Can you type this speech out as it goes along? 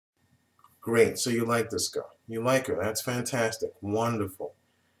Great. So you like this girl. You like her. That's fantastic. Wonderful.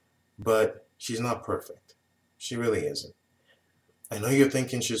 But she's not perfect. She really isn't. I know you're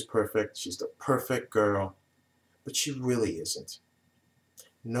thinking she's perfect. She's the perfect girl. But she really isn't.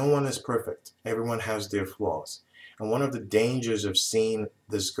 No one is perfect. Everyone has their flaws. And one of the dangers of seeing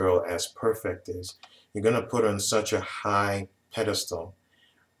this girl as perfect is you're going to put her on such a high pedestal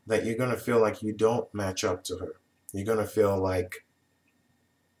that you're going to feel like you don't match up to her. You're going to feel like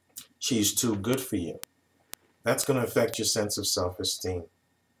she's too good for you. That's going to affect your sense of self-esteem.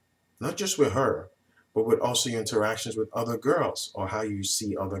 Not just with her, but with also your interactions with other girls or how you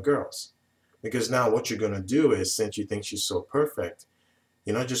see other girls. Because now what you're going to do is, since you think she's so perfect,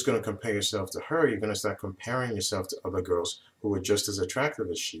 you're not just going to compare yourself to her, you're going to start comparing yourself to other girls who are just as attractive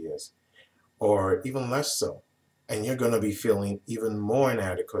as she is, or even less so. And you're going to be feeling even more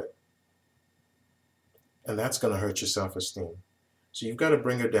inadequate. And that's going to hurt your self-esteem. So you've got to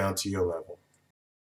bring her down to your level.